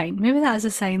as a sign. Maybe that is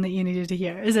a sign that you needed to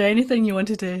hear. Is there anything you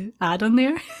wanted to add on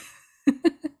there?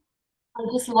 I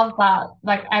just love that,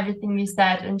 like everything you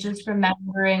said, and just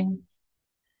remembering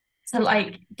to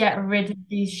like get rid of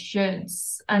these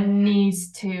shoulds Yeah. and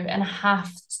needs to and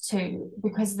have to,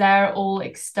 because they're all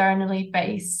externally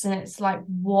based, and it's like,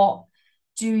 what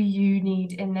do you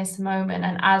need in this moment?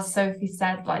 And as Sophie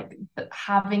said, like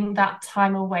having that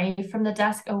time away from the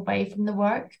desk, away from the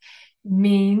work,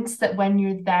 means that when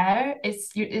you're there,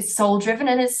 it's soul driven,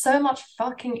 and it's so much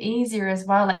fucking easier as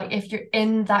well. Like if you're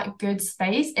in that good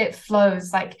space, it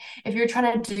flows. Like if you're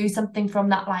trying to do something from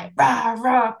that like rah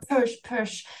rah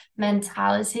push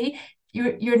mentality,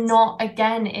 you're not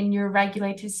again in your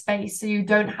regulated space, so you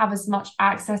don't have as much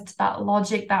access to that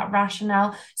logic, that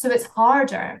rationale, so it's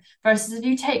harder. Versus if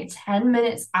you take 10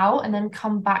 minutes out and then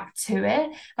come back to it,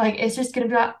 like it's just going to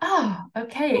be like, oh,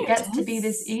 okay, it There it gets to be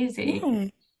this is. easy. Yeah.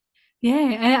 Yeah,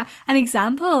 and an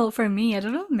example for me, I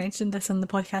don't know if I mentioned this on the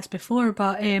podcast before,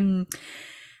 but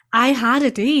I had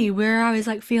a day where I was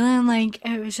like feeling like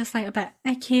it was just like a bit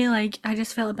icky, like I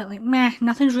just felt a bit like meh,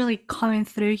 nothing's really coming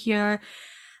through here.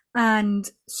 And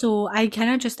so I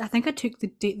kind of just, I think I took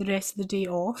the rest of the day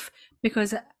off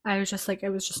because I was just like, it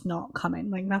was just not coming,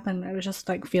 like nothing. I was just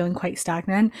like feeling quite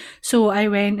stagnant. So I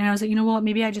went and I was like, you know what,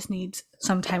 maybe I just need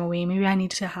some time away. Maybe I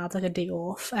need to have like a day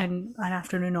off and an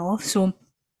afternoon off. So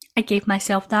I gave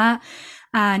myself that.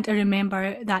 And I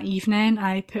remember that evening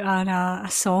I put on a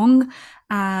song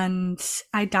and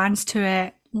I danced to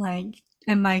it like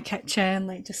in my kitchen,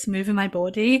 like just moving my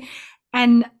body.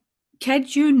 And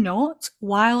kid you not,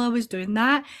 while I was doing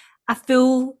that, a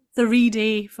full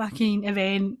 3-day fucking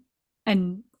event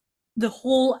and the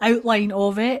whole outline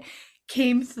of it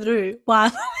came through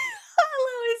while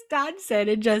I was dancing,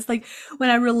 and just like when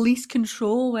I released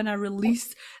control, when I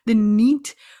released the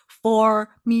need for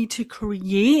me to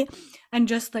create and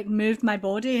just like moved my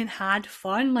body and had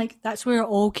fun, like that's where it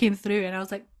all came through. And I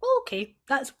was like, oh, okay,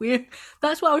 that's weird.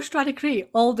 That's what I was trying to create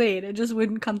all day, and it just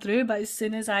wouldn't come through. But as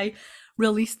soon as I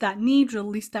released that need,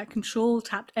 released that control,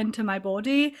 tapped into my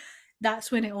body,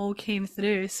 that's when it all came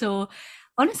through. So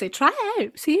honestly, try it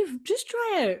out. See, just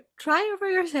try it out. Try it for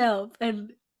yourself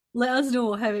and let us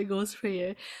know how it goes for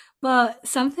you. But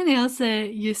something else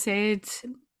that you said,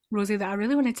 Rosie, that I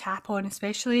really want to tap on,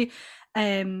 especially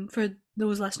for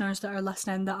those listeners that are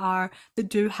listening that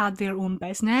do have their own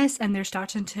business and they're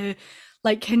starting to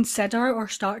like consider or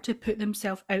start to put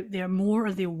themselves out there more,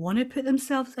 or they want to put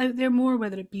themselves out there more,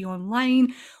 whether it be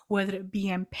online, whether it be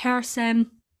in person,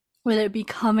 whether it be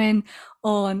coming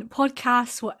on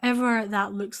podcasts, whatever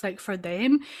that looks like for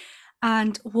them.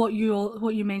 And what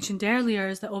you mentioned earlier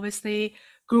is that obviously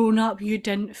growing up you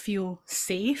didn't feel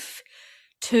safe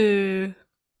to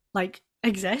like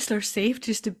exist, or safe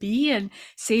just to be, and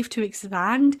safe to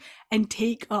expand and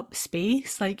take up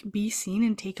space, like be seen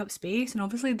and take up space. And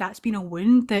obviously that's been a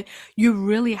wound that you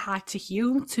really had to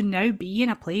heal to now be in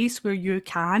a place where you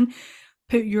can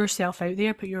put yourself out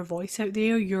there, put your voice out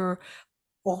there, your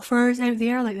offers out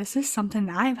there. Like, this is something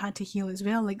that I've had to heal as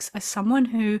well, like as someone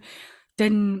who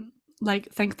didn't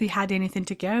like think they had anything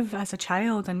to give as a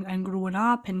child, and growing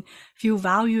up and feel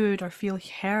valued or feel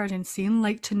heard and seen,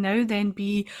 like to now then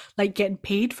be like getting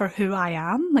paid for who I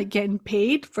am, like getting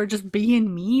paid for just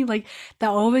being me. Like,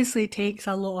 that obviously takes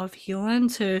a lot of healing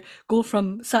to go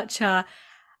from such a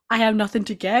I have nothing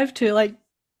to give to like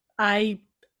I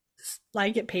I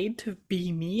get paid to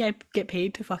be me. I get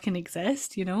paid to fucking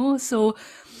exist. So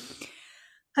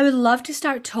I would love to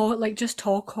start just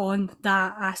talk on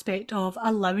that aspect of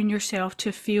allowing yourself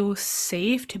to feel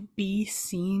safe, to be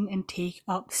seen and take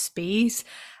up space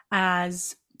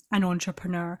as an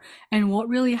entrepreneur, and what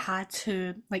really had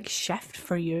to like shift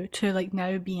for you to like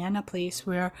now be in a place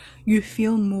where you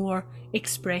feel more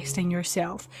expressed in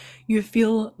yourself, you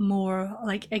feel more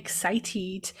like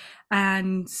excited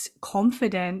and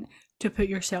confident to put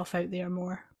yourself out there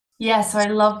more? Yeah, so I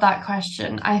love that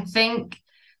question. I think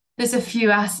there's a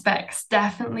few aspects.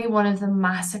 Definitely one of the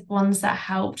massive ones that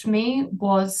helped me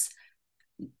was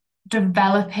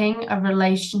developing a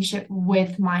relationship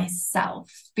with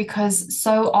myself. Because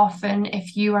so often,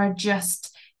 if you are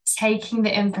just taking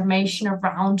the information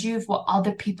around you of what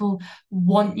other people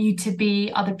want you to be,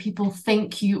 other people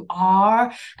think you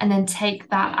are, and then take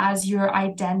that as your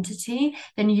identity,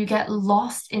 then you get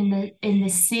lost in the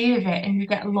sea of it, and you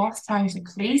get lost trying to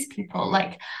please people.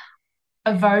 Like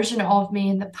a version of me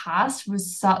in the past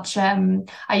was such I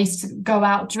used to go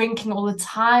out drinking all the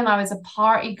time. I was a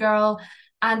party girl,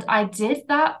 and I did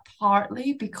that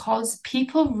partly because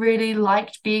people really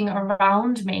liked being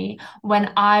around me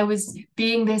when I was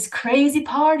being this crazy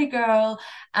party girl.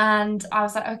 And I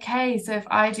was like, okay, so if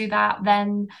I do that,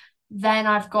 then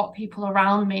I've got people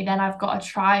around me, then I've got a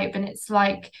tribe. And it's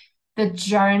like the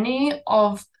journey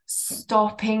of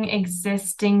stopping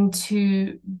existing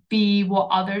to be what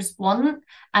others want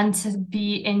and to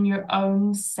be in your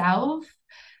own self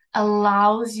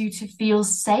allows you to feel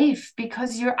safe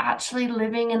because you're actually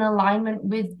living in alignment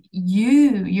with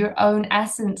you, your own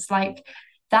essence. Like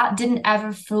that didn't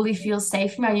ever fully feel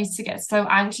safe for me. I used to get so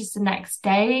anxious the next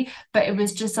day, but it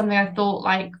was just something I thought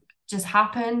like just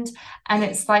happened. And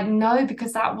it's like, no,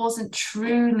 because that wasn't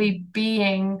truly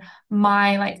being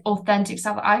my like authentic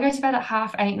self. I go to bed at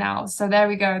 8:30 now. So there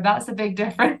we go. That's a big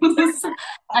difference.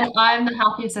 And I'm the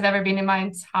happiest I've ever been in my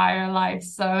entire life.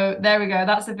 So there we go.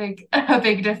 That's a big, a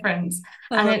big difference.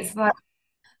 I And love it's like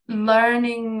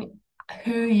learning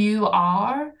who you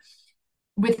are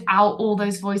without all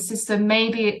those voices. So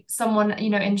maybe someone,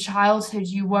 in childhood,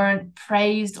 you weren't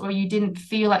praised or you didn't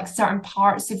feel like certain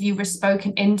parts of you were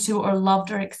spoken into or loved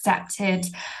or accepted,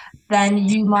 then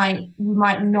you might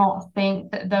not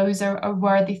think that those are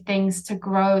worthy things to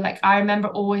grow. Like I remember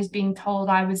always being told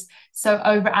I was so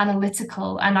over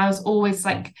analytical and I was always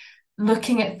like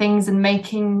looking at things and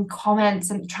making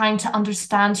comments and trying to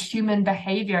understand human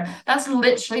behavior. That's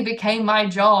literally became my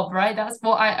job, right? That's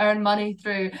what I earn money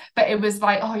through. But it was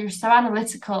like, oh, you're so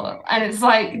analytical. And it's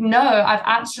like, no,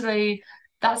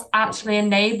 that's actually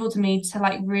enabled me to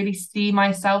like really see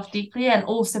myself deeply and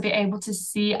also be able to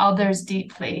see others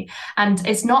deeply. And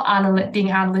it's not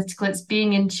being analytical, it's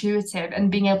being intuitive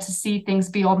and being able to see things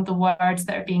beyond the words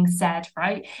that are being said,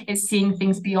 right? It's seeing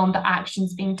things beyond the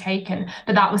actions being taken.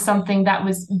 But that was something that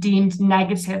was deemed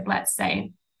negative, let's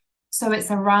say. So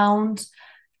it's around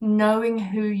knowing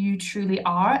who you truly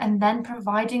are and then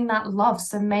providing that love.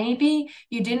 So maybe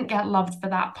you didn't get loved for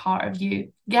that part of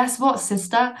you. Guess what,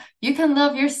 sister? You can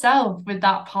love yourself with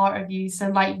that part of you. So,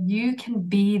 like, you can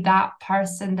be that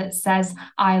person that says,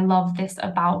 I love this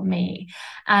about me.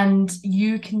 And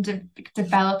you can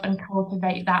develop and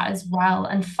cultivate that as well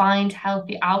and find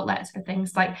healthy outlets for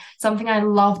things. Like, something I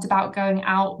loved about going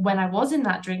out when I was in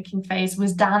that drinking phase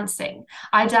was dancing.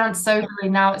 I dance soberly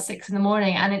now at 6 in the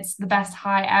morning, and it's the best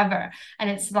high ever. And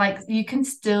it's like you can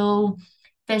still,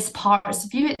 there's parts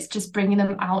of you, it's just bringing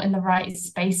them out in the right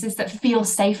spaces that feel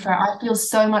safer. I feel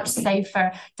so much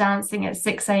safer dancing at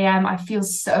 6 a.m. I feel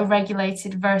so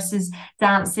regulated versus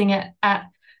dancing at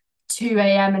 2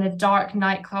 a.m. in a dark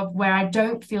nightclub where I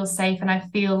don't feel safe and I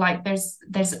feel like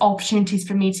there's opportunities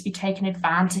for me to be taken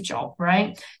advantage of,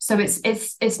 right? So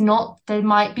it's not, there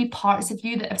might be parts of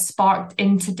you that have sparked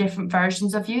into different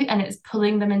versions of you and it's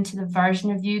pulling them into the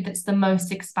version of you that's the most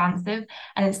expansive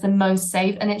and it's the most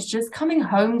safe and it's just coming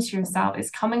home to yourself. It's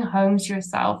coming home to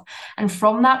yourself. And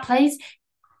from that place,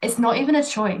 it's not even a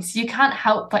choice. You can't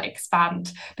help but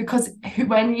expand because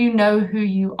when you know who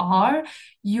you are,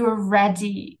 you're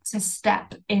ready to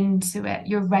step into it.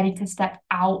 You're ready to step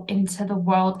out into the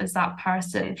world as that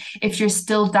person. If you're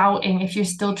still doubting, if you're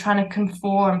still trying to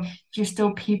conform, if you're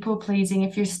still people pleasing,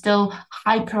 if you're still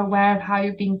hyper aware of how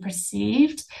you're being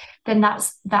perceived, then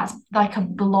that's like a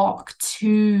block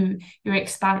to your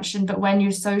expansion. But when you're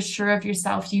so sure of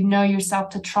yourself, you know yourself,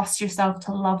 to trust yourself,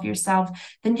 to love yourself,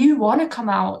 then you want to come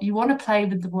out, you want to play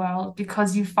with the world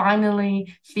because you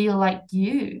finally feel like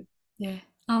you. Yeah.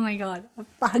 Oh my God. I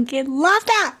fucking love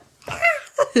that.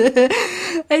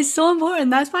 It's so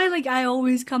important. That's why like I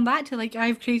always come back to like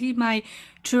I've created my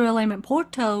true alignment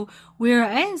portal where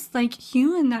it is like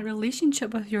healing that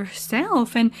relationship with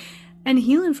yourself and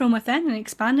healing from within and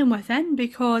expanding within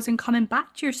because and coming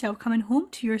back to yourself, coming home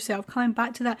to yourself, coming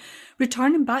back to that,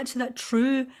 returning back to that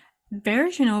true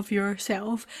version of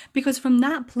yourself because from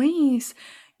that place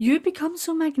you become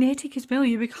so magnetic as well.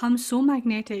 You become so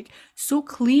magnetic, so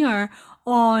clear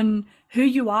on who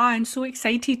you are, and so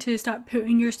excited to start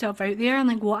putting yourself out there. And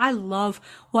like what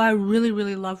I really,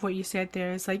 really love what you said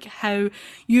there is like how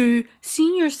you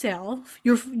seen yourself,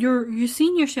 you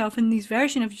seen yourself in these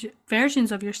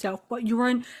versions of yourself, but you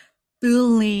weren't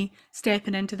fully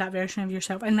stepping into that version of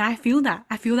yourself. And I feel that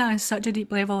on such a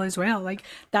deep level as well. Like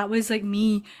that was like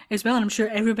me as well, and I'm sure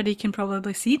everybody can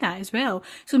probably see that as well.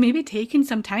 So maybe taking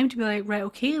some time to be like, right,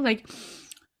 okay, like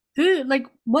who, like,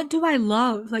 what do I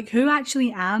love? Like, who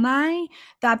actually am I?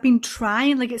 That I've been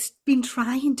trying, like, it's been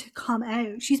trying to come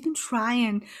out. She's been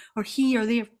trying, or he or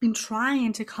they have been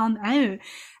trying to come out.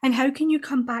 And how can you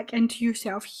come back into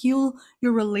yourself, heal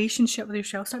your relationship with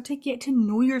yourself, start to get to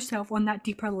know yourself on that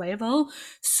deeper level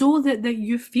so that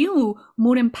you feel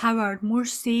more empowered, more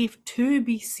safe to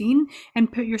be seen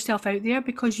and put yourself out there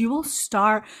because you will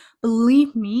start,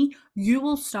 believe me, you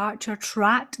will start to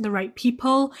attract the right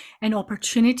people and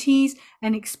opportunities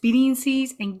and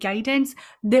experiences and guidance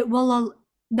that will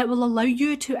allow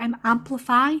you to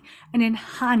amplify and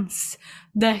enhance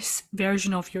this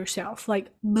version of yourself. Like,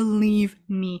 believe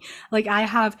me, like I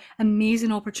have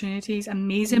amazing opportunities,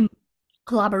 amazing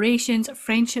collaborations,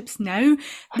 friendships now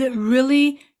that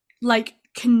really like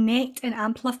connect and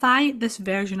amplify this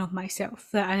version of myself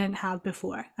that I didn't have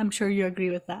before. I'm sure you agree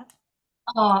with that.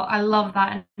 Oh, I love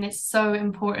that. And it's so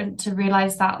important to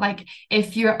realize that, like,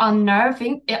 if you're unnerved,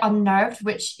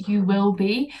 which you will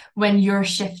be when you're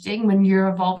shifting, when you're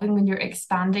evolving, when you're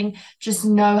expanding, just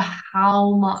know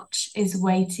how much is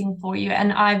waiting for you.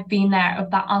 And I've been there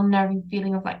of that unnerving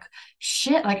feeling of like,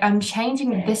 shit, like I'm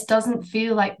changing. This doesn't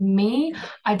feel like me.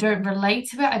 I don't relate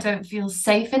to it. I don't feel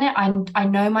safe in it. I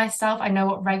know myself. I know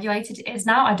what regulated is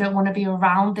now. I don't want to be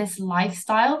around this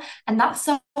lifestyle. And that's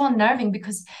so unnerving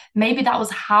because maybe that was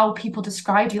how people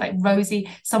described you, like Rosie,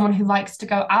 someone who likes to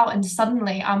go out, and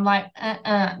suddenly I'm like,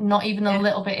 not even a Yeah,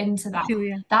 little bit into I that. feel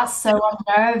you. That's so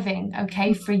unnerving,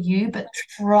 okay, for you, but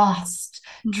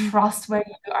Mm-hmm. trust where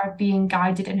you are being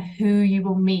guided and who you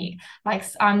will meet. Like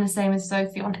I'm the same as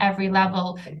Sophie on every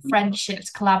level,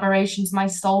 friendships, collaborations, my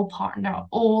soul partner,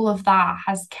 all of that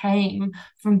has came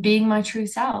from being my true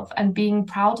self and being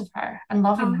proud of her and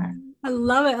loving her. I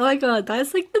love it. Oh my God,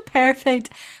 that's like the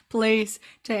perfect place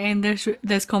to end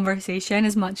this conversation.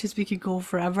 As much as we could go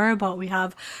forever, but we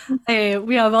have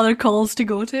other calls to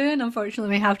go to, and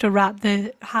unfortunately, we have to wrap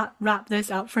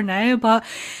this up for now. But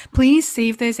please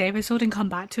save this episode and come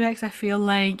back to it because I feel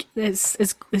like it's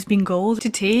been gold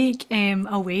to take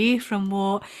away from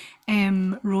what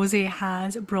Rosie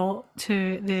has brought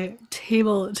to the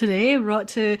table today, brought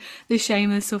to the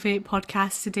Shine with Sophie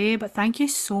podcast today. But thank you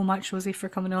so much, Rosie, for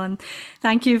coming on.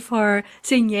 Thank you for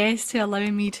saying yes to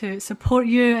allowing me to support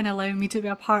you and allowing me to be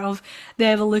a part of the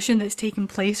evolution that's taken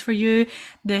place for you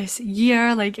this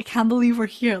year. Like, I can't believe we're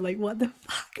here. Like, what the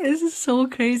fuck? This is so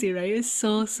crazy, right? It's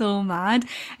so, so mad.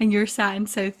 And you're sat in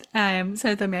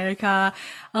South America.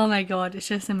 Oh my God, it's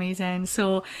just amazing.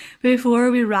 So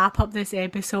before we wrap up this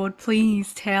episode,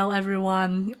 please tell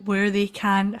everyone where they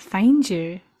can find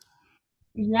you.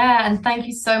 Yeah, and thank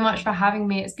you so much for having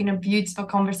me. It's been a beautiful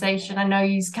conversation. I know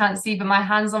you can't see, but my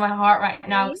hand's on my heart right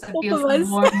now because I Both feel of so us.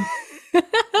 warm.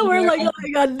 We're like, oh my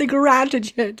God, the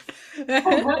gratitude.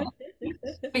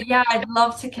 But yeah, I'd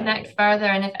love to connect further.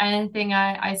 And if anything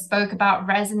I spoke about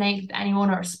resonates with anyone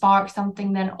or sparks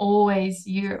something, then always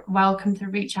you're welcome to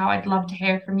reach out. I'd love to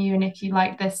hear from you. And if you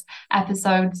like this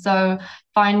episode, so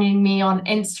finding me on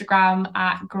Instagram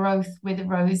at Growth with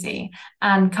Rosie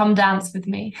and come dance with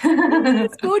me.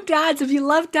 Yes, go dance. If you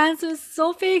love dance with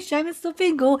Sophie, shine with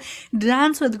Sophie, go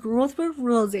dance with Growth with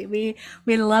Rosie.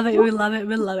 We love it. We love it.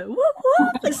 We love it. Whoop,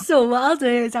 whoop. So what I'll do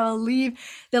is I will leave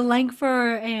the link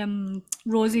for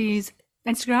Rosie's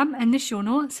Instagram in the show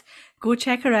notes. Go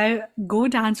check her out. Go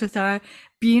dance with her.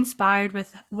 Be inspired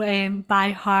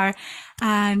by her.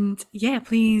 And yeah,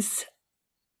 please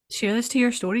share this to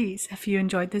your stories. If you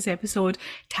enjoyed this episode,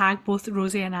 tag both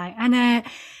Rosie and I in it.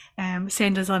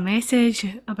 Send us a message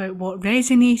about what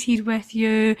resonated with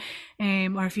you,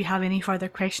 or if you have any further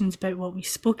questions about what we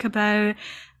spoke about.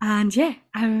 And yeah,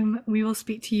 we will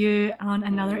speak to you on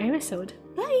another episode.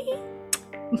 Bye.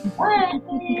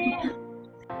 Bye.